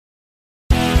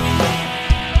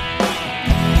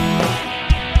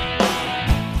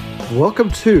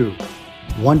Welcome to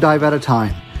One Dive at a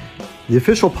Time, the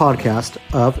official podcast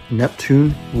of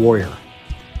Neptune Warrior,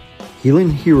 healing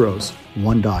heroes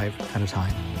one dive at a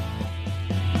time.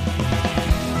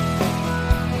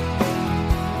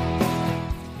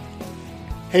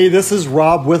 Hey, this is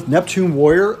Rob with Neptune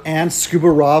Warrior and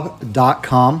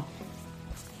ScubaRob.com.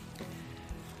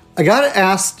 I got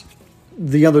asked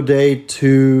the other day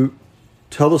to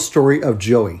tell the story of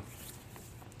Joey.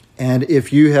 And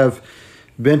if you have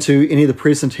been to any of the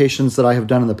presentations that I have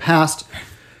done in the past,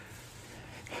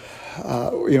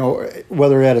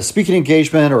 whether at a speaking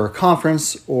engagement or a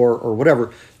conference or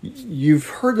whatever, you've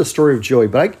heard the story of Joey.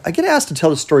 But I get asked to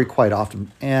tell the story quite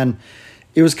often. And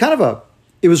it was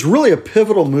really a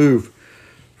pivotal move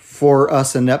for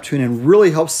us in Neptune and really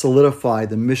helped solidify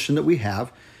the mission that we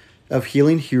have of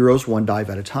healing heroes one dive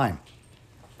at a time.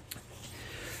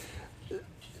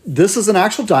 This is an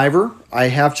actual diver. I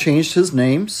have changed his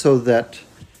name so that,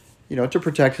 to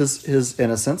protect his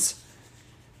innocence,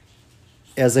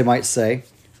 as they might say.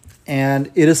 And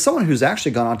it is someone who's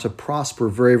actually gone on to prosper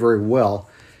very, very well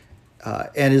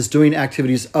and is doing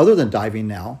activities other than diving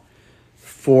now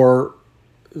for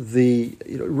the,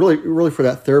 really for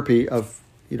that therapy of,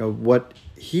 what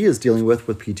he is dealing with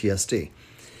PTSD.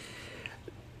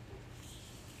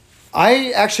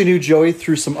 I actually knew Joey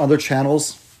through some other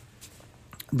channels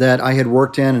that I had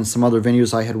worked in and some other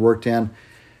venues I had worked in.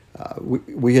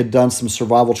 We had done some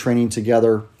survival training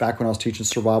together back when I was teaching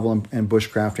survival and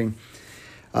bushcrafting.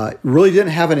 Really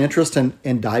didn't have an interest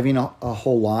in diving a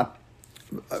whole lot.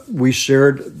 We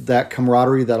shared that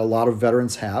camaraderie that a lot of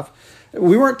veterans have.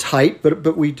 We weren't tight,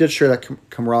 but we did share that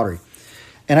camaraderie.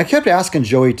 And I kept asking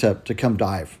Joey to come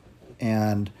dive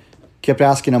and kept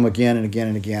asking him again and again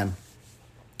and again.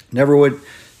 He never would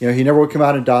come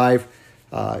out and dive.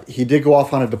 He did go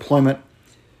off on a deployment.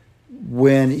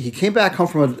 When he came back home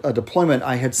from a deployment,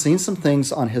 I had seen some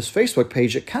things on his Facebook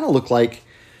page that kind of looked like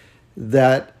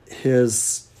that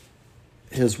his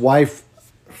wife,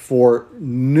 for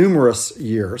numerous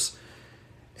years,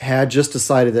 had just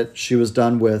decided that she was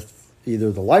done with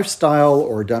either the lifestyle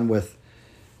or done with,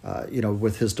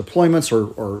 with his deployments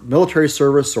or military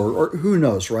service or who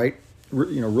knows, right?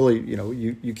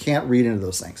 You can't read into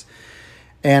those things.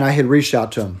 And I had reached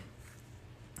out to him.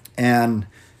 And,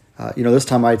 this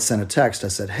time I'd sent a text. I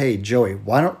said, hey, Joey,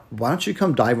 why don't you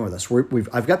come diving with us?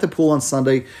 I've got the pool on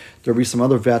Sunday. There'll be some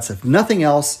other vets. If nothing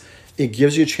else, it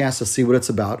gives you a chance to see what it's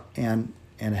about and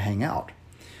hang out.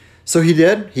 So he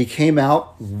did. He came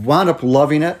out, wound up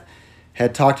loving it,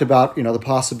 had talked about, the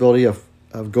possibility of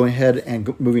going ahead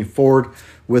and moving forward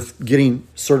with getting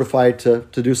certified to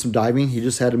do some diving. He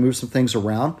just had to move some things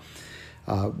around.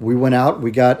 We went out.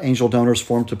 We got angel donors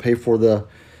for him to pay for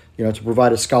to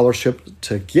provide a scholarship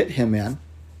to get him in.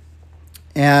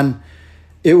 And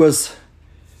it was,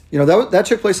 that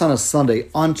took place on a Sunday.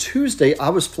 On Tuesday, I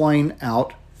was flying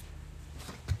out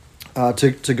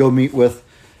to go meet with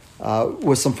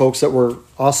some folks that were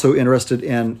also interested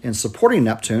in supporting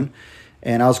Neptune.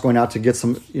 And I was going out to get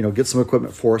some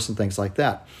equipment for us and things like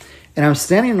that. And I'm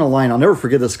standing in a line. I'll never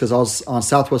forget this because I was on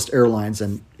Southwest Airlines.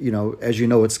 And, as you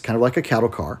know, it's kind of like a cattle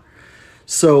car.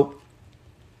 So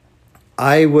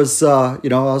I was, I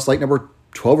was like number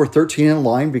 12 or 13 in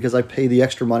line because I pay the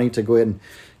extra money to go ahead and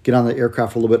get on the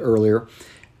aircraft a little bit earlier.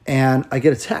 And I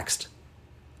get a text,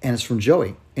 and it's from Joey.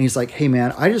 And he's like, hey,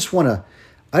 man, I just want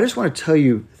to tell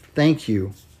you thank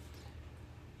you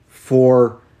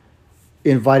for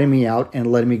inviting me out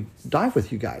and letting me dive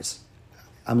with you guys.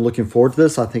 I'm looking forward to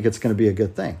this. I think it's going to be a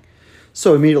good thing.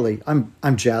 So immediately, I'm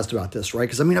jazzed about this, right?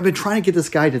 Because, I've been trying to get this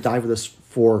guy to dive with us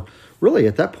for really,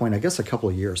 at that point, I guess a couple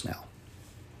of years now.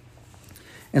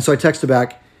 And so I texted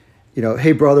back,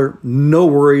 hey, brother, no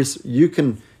worries. You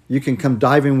can come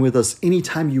diving with us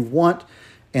anytime you want.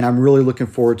 And I'm really looking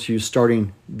forward to you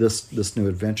starting this new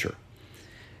adventure.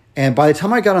 And by the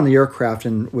time I got on the aircraft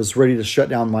and was ready to shut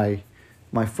down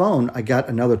my phone, I got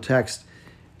another text.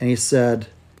 And he said,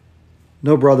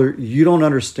 no, brother, you don't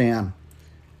understand.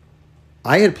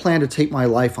 I had planned to take my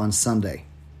life on Sunday.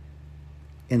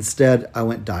 Instead, I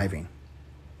went diving.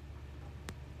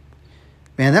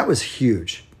 Man, that was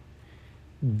huge.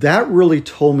 That really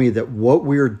told me that what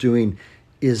we are doing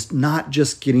is not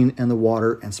just getting in the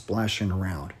water and splashing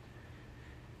around.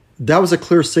 That was a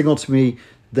clear signal to me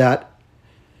that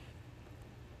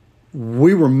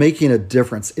we were making a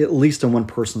difference, at least in one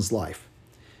person's life.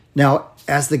 Now,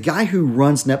 as the guy who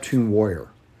runs Neptune Warrior,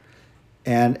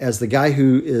 and as the guy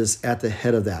who is at the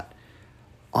head of that,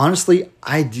 honestly,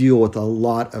 I deal with a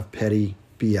lot of petty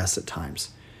BS at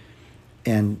times.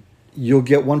 And you'll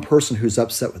get one person who's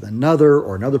upset with another,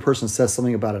 or another person says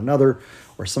something about another,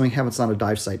 or something happens on a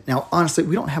dive site. Now, honestly,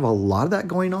 we don't have a lot of that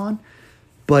going on,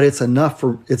 but it's enough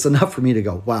for me to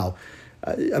go, wow.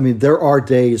 I mean, there are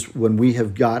days when we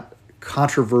have got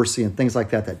controversy and things like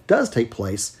that does take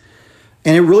place,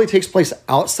 and it really takes place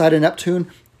outside of Neptune,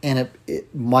 and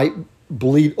it might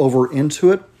bleed over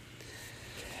into it.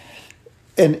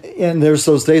 And there's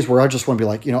those days where I just want to be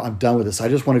like, I'm done with this. I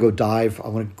just want to go dive. I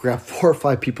want to grab 4 or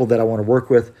 5 people that I want to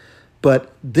work with.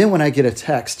 But then when I get a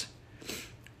text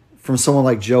from someone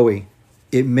like Joey,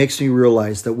 it makes me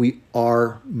realize that we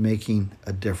are making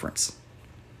a difference.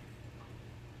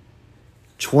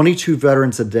 22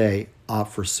 veterans a day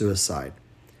opt for suicide.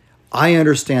 I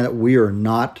understand that we are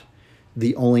not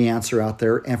the only answer out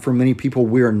there, and for many people,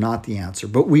 we are not the answer.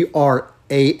 But we are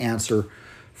a answer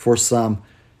for some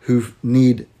who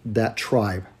need that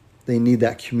tribe. They need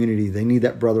that community. They need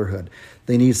that brotherhood.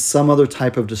 They need some other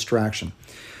type of distraction.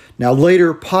 Now,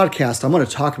 later podcast, I'm going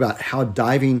to talk about how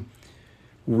diving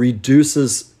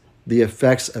reduces the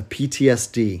effects of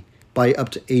PTSD by up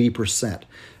to 80%.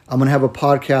 I'm going to have a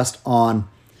podcast on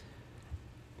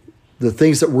the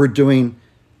things that we're doing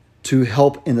to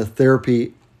help in the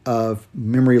therapy of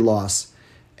memory loss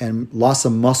and loss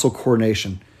of muscle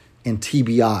coordination and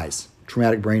TBIs,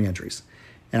 traumatic brain injuries.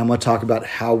 And I'm going to talk about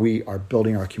how we are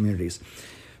building our communities.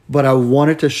 But I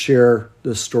wanted to share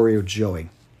the story of Joey,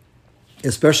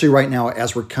 especially right now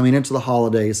as we're coming into the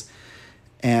holidays.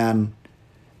 And,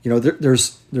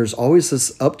 there's always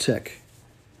this uptick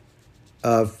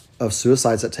of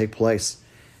suicides that take place.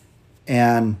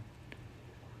 And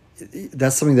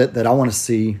that's something that I want to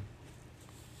see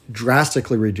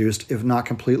drastically reduced, if not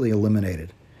completely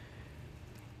eliminated.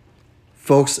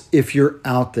 Folks, if you're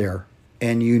out there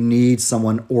and you need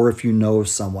someone, or if you know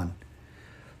someone,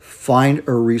 find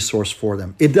a resource for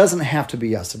them. It doesn't have to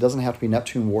be us. It doesn't have to be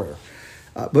Neptune Warrior.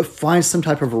 But find some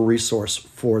type of a resource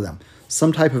for them,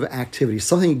 some type of activity,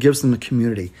 something that gives them the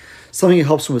community, something that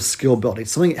helps them with skill building,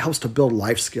 something that helps to build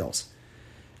life skills.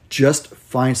 Just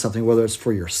find something, whether it's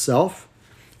for yourself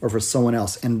or for someone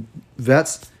else. And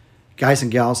vets, guys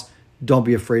and gals, don't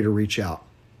be afraid to reach out.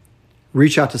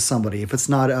 Reach out to somebody. If it's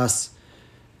not us,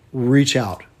 reach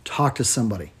out. Talk to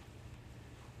somebody.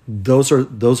 Those are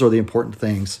the important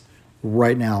things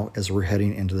right now as we're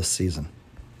heading into the season.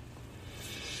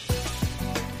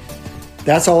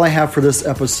 That's all I have for this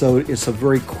episode. It's a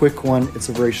very quick one. It's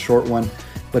a very short one.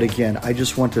 But again, I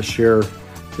just want to share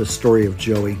the story of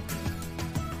Joey.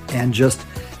 And just,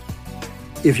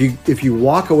 if you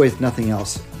walk away with nothing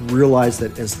else, realize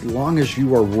that as long as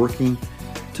you are working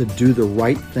to do the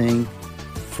right thing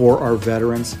for our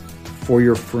veterans, for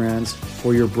your friends,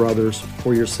 for your brothers,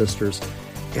 for your sisters,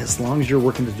 as long as you're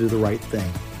working to do the right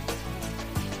thing,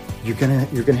 you're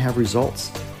gonna have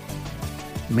results.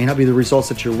 It may not be the results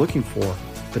that you're looking for,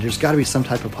 but there's got to be some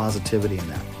type of positivity in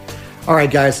that. All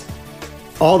right, guys,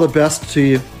 all the best to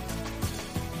you.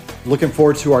 Looking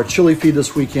forward to our chili feed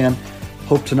this weekend.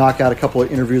 Hope to knock out a couple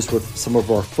of interviews with some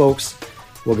of our folks.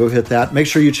 We'll go hit that. Make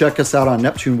sure you check us out on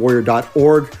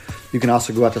NeptuneWarrior.org. You can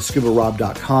also go out to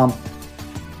ScubaRob.com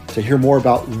to hear more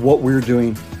about what we're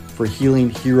doing for healing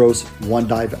heroes one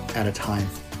dive at a time.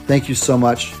 Thank you so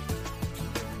much.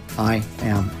 I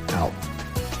am out.